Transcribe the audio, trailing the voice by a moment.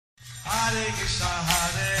Hare Krishna,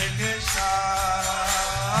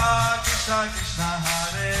 Krishna Krishna,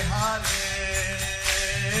 Hare Hare,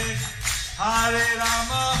 Hare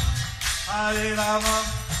Rama, Rama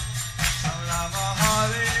Rama,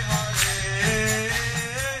 Hare Hare.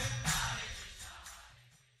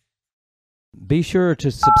 Be sure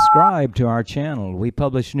to subscribe to our channel. We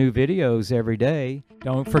publish new videos every day.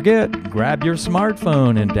 Don't forget, grab your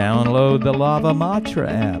smartphone and download the Lava Matra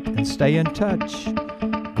app and stay in touch.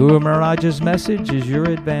 Guru Maharaj's message is your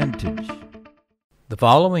advantage. The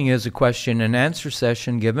following is a question and answer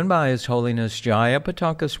session given by His Holiness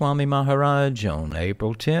Jayapataka Swami Maharaj on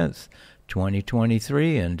April 10th,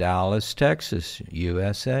 2023 in Dallas, Texas,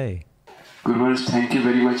 USA. Guru Maharaj, thank you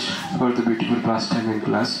very much for the beautiful pastime in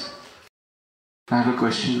class. I have a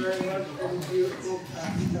question.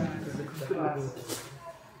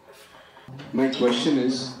 My question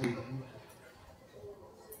is,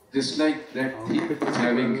 just like that thief is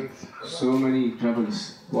having so many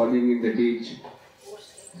troubles, falling in the ditch,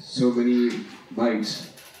 so many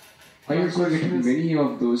bites, I also get many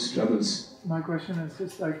of those troubles. My question is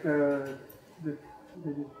just like the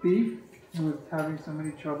thief who was having so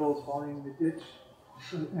many troubles falling in the ditch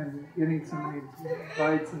and getting so many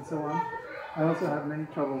bites and so on. I also have many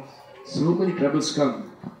troubles. So many troubles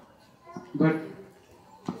come, but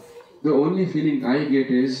the only feeling I get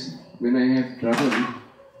is when I have trouble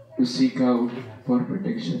to seek out for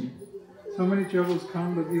protection. So many troubles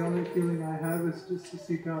come, but the only feeling I have is just to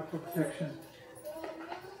seek out for protection.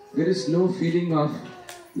 There is no feeling of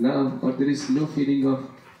love, or there is no feeling of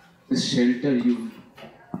the shelter you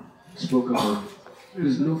spoke about. There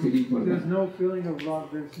is no feeling for that. There's no feeling of love,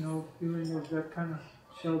 there's no feeling of that kind of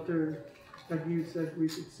shelter that you said we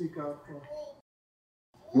should seek out for.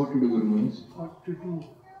 What to do, Guru Maharaj? What to do?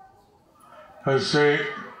 I say,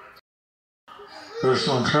 this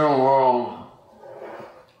material world,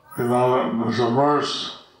 there's a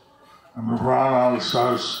verse in the Quran that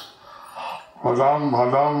says, Padam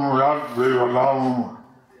Padam Yat Padam.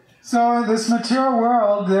 So this material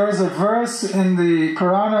world, there is a verse in the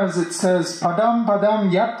Quran as it says, Padam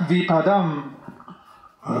Padam Yat Vipadam.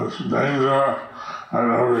 There's danger at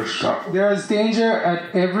every step. There is danger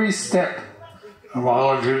at every step. In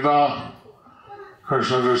Bhagavad Gita,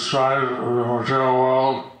 Krishna describes the material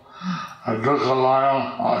world as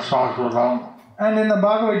Dukhalaya Ashashvatam. And in the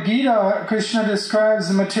Bhagavad Gita, Krishna describes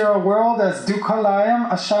the material world as Dukhalayam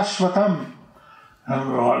Ashashvatam.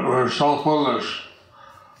 And we're so foolish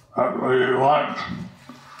that we want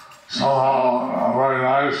somehow a very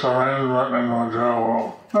nice arrangement in the material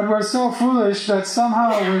world. But we're so foolish that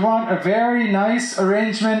somehow we want a very nice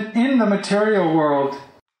arrangement in the material world.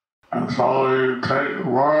 And so we take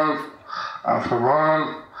birth after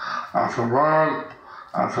birth after birth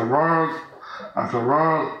after birth after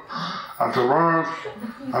birth after birth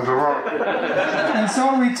after birth. And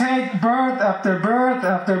so we take birth after birth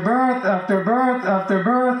after birth after birth after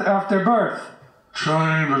birth after birth.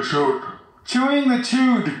 Chewing the chewed. Chewing the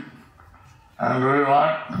chewed. And we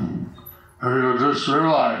want, if you just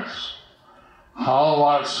realize how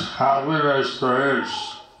much happiness there is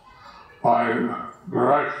by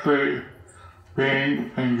directly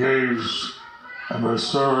being engaged in the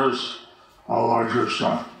service of Lord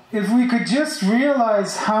Krishna. If we could just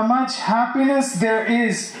realize how much happiness there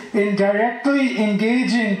is in directly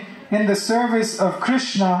engaging in the service of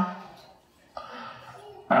Krishna.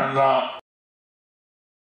 And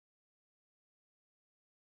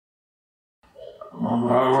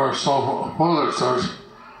we're so foolish that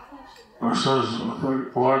it says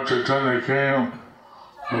Lord Chaitanya came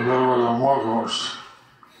to deliver the Murkhas.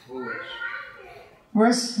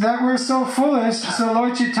 We're so foolish, so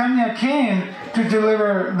Lord Chaitanya came to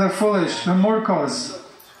deliver the foolish, the Murkhas.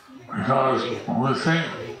 Because we think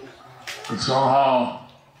that somehow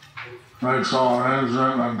make some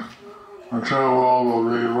arrangement and the material world will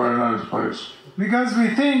be a very nice place. Because we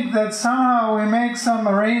think that somehow we make some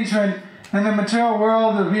arrangement and the material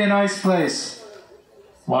world will be a nice place.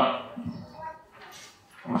 But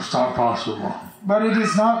it's not possible. But it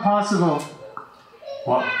is not possible.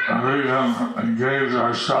 But if we can engage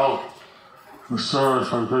ourselves in the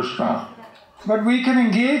service of Krishna, but we can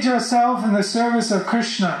engage ourselves in the service of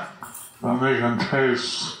Krishna, then we can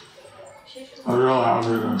taste the real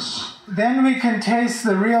happiness. Then we can taste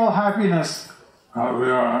the real happiness that we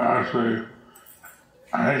are actually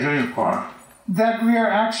hankering for. That we are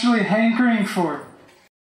actually hankering for.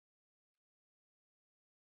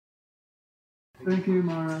 Thank you,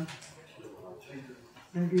 Maharaj.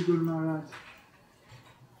 Thank you, Guru Maharaj.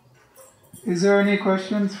 Is there any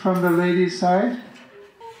questions from the ladies' side?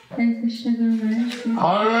 Hare Krishna, Guru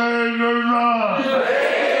Maharaj.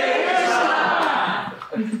 Hare Krishna!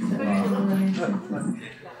 Hare Krishna!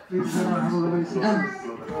 Please have a little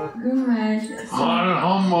Guru Maharaj. I'm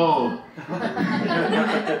humble.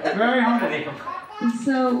 Very humble.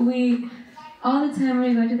 So all the time when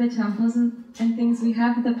we go to the temples and things, we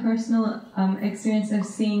have the personal experience of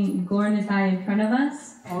seeing Gaur Nitai in front of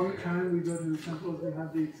us. All the time we go to the temples, we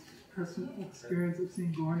have the personal experience of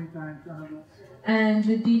seeing Gaur Nitai in front of us. And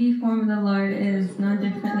the deity form of the Lord is no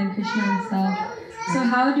different than Krishna himself. So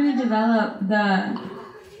how do we develop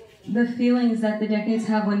the feelings that the decades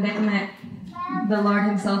have when they met the Lord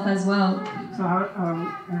himself as well? So how,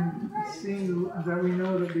 and seeing that we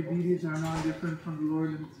know that the deities are not different from the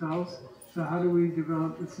Lord themselves, so how do we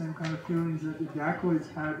develop the same kind of feelings that the dacoits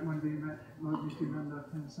had when they met Lord Nityananda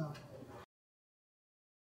himself?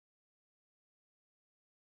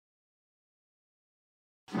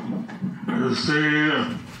 You see,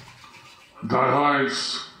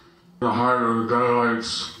 dacoits, the heart of the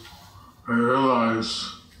dacoits, they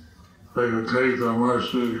realize they can take the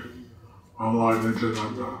mercy of Lord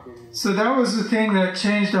Nityananda. So that was the thing that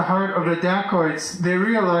changed the heart of the dacoits. They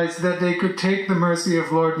realized that they could take the mercy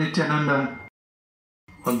of Lord Nityananda.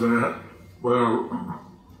 But they were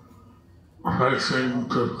facing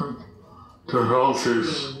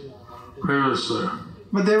difficulties previously.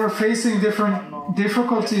 But they were facing different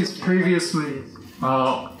difficulties previously.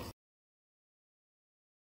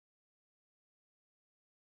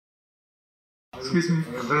 Excuse me.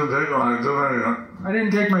 I didn't take my dinner yet. I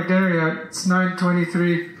didn't take my dinner yet. It's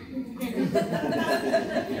 9:23.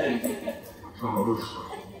 So this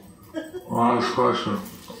last question.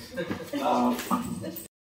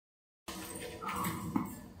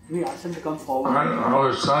 We asked him to come forward. I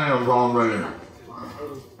was telling in Bombay,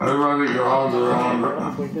 everybody gathered around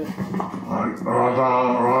like Radha,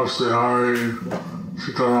 Rasihari,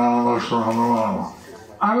 Sitaram, Lakshman, Hanuman.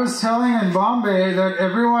 I was telling in Bombay that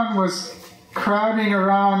everyone was crowding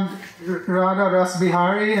around Radha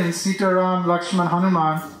Rasbihari and Sitaram Lakshman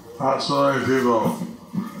Hanuman. Not so many people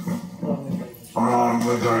around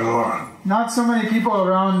Nitai Gaur. Not so many people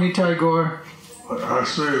around Nitai Gaur.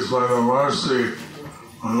 Actually, it's by the mercy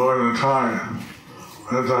of Lord Nitai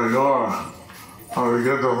Gaur, how we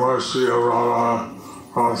get the mercy of Radha,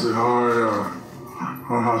 Rasihari,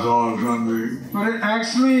 or Hazal Gandhi. But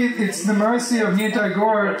it's the mercy of Nitai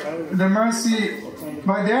Gaur. The mercy,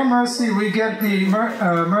 by their mercy, we get the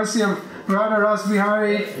mercy of Radha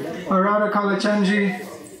Rasbihari or Radha Kalachandji.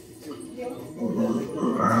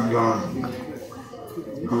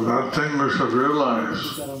 And that thing we should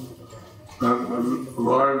realize, that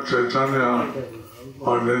Lord Chaitanya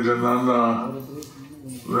or Nityananda,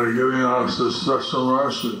 they're giving us this special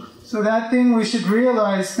mercy. So that thing we should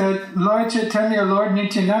realize that Lord Chaitanya, Lord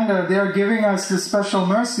Nityananda, they are giving us this special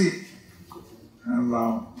mercy. And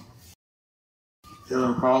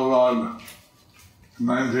even Prabhupada in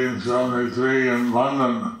 1973 in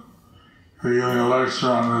London, he gave a lecture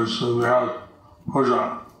on this, so we have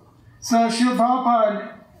puja. So Srila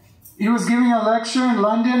Prabhupada, he was giving a lecture in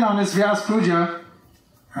London on his Vyas Puja.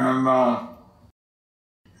 And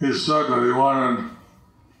he said that he wanted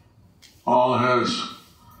all his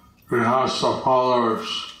Grihastha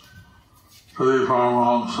followers to be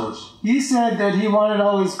Paramahamsas. He said that he wanted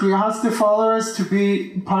all his Grihastha followers to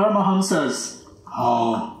be Paramahamsas.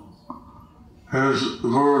 His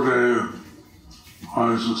Gurudev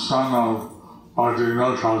was the son of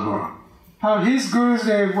Bhaktivinoda Thakur. How his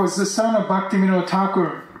Gurudev was the son of Bhaktivinoda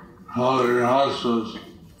Thakur. All the Grihasthas,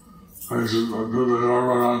 they should do the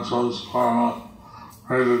government samskara,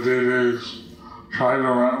 pray the deities, try to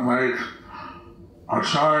make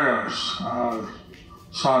acharyas,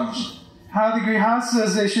 sons. How the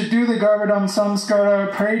Grihasthas, they should do the Garbhadam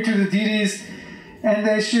Samskara, pray to the deities, and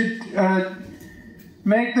they should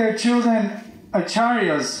make their children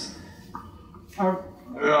acharyas. Yeah,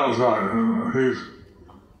 that's right.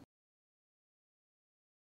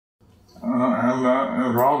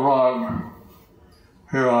 And Prabhupada,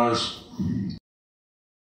 he was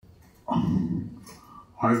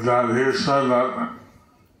like that. He said that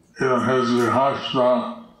even his Grihastha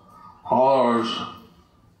followers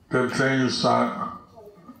did things that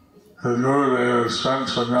the Gurudev sent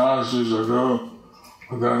sannyasis to do,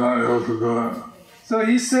 but they're not able to do it. So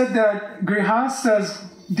he said that Grihasthas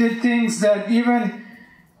did things that even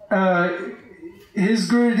his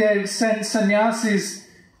Gurudev sent sannyasis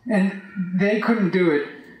and they couldn't do it.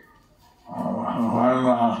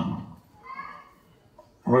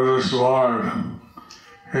 With this Lord,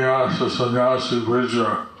 he asked the sannyasi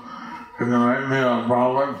preacher, "Can you make me a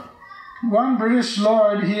Brahmin?" One British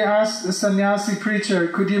lord, he asked the sannyasi preacher,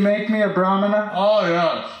 "Could you make me a Brahmana?" Oh,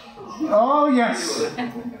 yes. Oh, yes.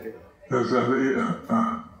 He said,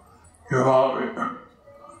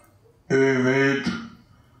 eating meat,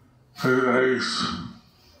 food, eggs,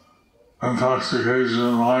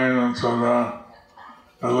 intoxication, wine, and so that,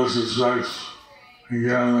 illicit sex, and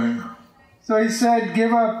gambling. So he said,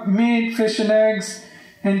 give up meat, fish and eggs,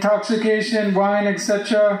 intoxication, wine,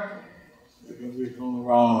 etc. You can become a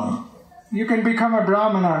Brahmin. You can become a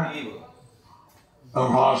Brahmana.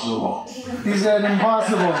 Impossible. He said,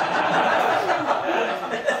 impossible.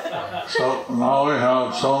 So now we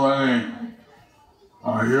have so many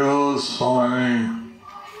youths, so many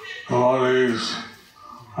devotees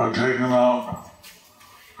are taken up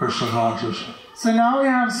Krishna consciousness. So now we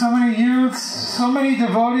have so many youths, so many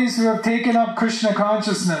devotees who have taken up Krishna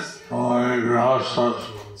consciousness. So many grihastas.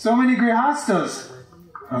 So many grihastas.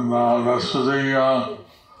 And that's the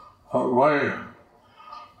way.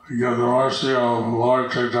 You get the mercy of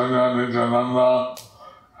Lord Chaitanya Nityananda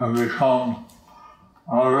and become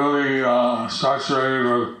really saturated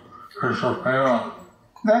with Krishna prema.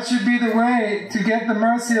 That should be the way to get the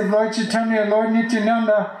mercy of Lord Chaitanya, Lord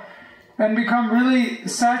Nityananda, and become really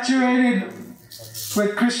saturated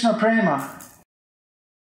with Krishna prema.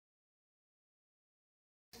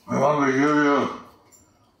 I want to give you,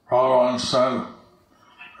 Prabhupada said,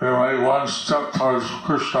 if you make one step towards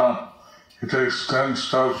Krishna, he takes 10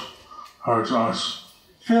 steps towards us.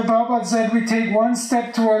 Srila Prabhupada said we take one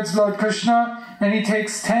step towards Lord Krishna and he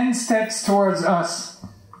takes 10 steps towards us.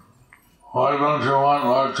 Why don't you want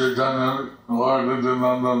Lord Chaitanya, Lord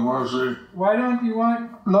Nityananda's mercy? Why don't you want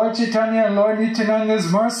Lord Chaitanya and Lord Nityananda's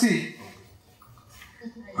mercy?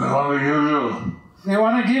 They want to give you. They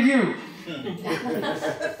want to give you.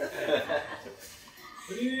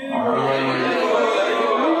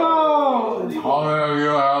 How many of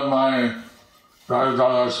you have my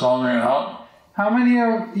Jayapataka Swami app? How many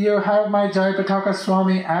of you have my Jayapataka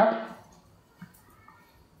Swami app?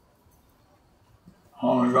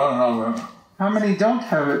 How many don't have it? How many don't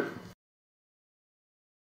have it?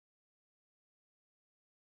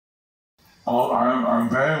 Oh, I'm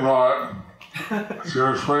paying for it. It's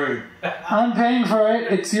yours free. I'm paying for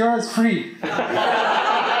it. It's yours free.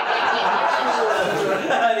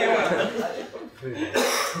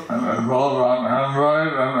 And it's both on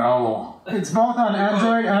Android and Apple. It's both on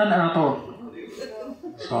Android and Apple.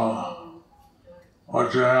 So,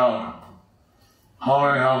 what you have? How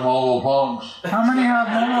many have mobile phones? How many have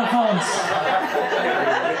mobile phones?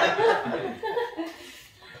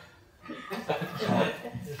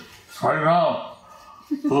 Right now,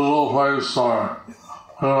 Google Play Store.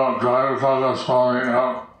 Put up Jayapataka Swami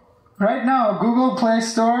app. Right now, Google Play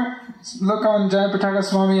Store, look on Jayapataka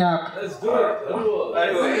Swami app. Let's do it.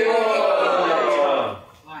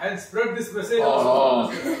 And spread this message.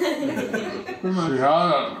 Oh, she has it.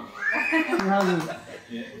 You have it.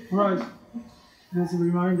 Right. There's a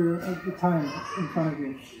reminder of the time in front of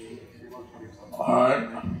you. Alright.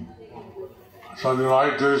 So do you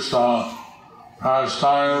like this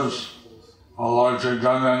pastimes of Lord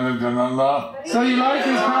Chaitanya Nityananda? So you like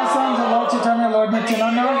these pastimes of Lord Chaitanya, Lord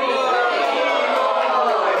Nityananda?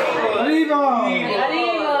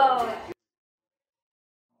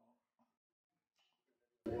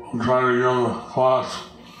 I'm trying to give a class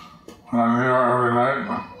when I'm here every night.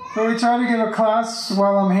 So we try to give a class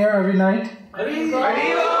while I'm here every night.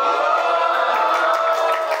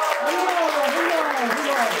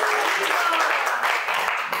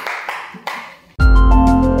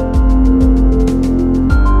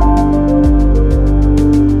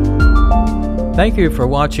 Thank you for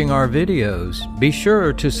watching our videos. Be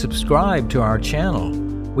sure to subscribe to our channel.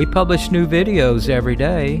 We publish new videos every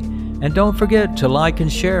day, and don't forget to like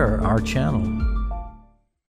and share our channel.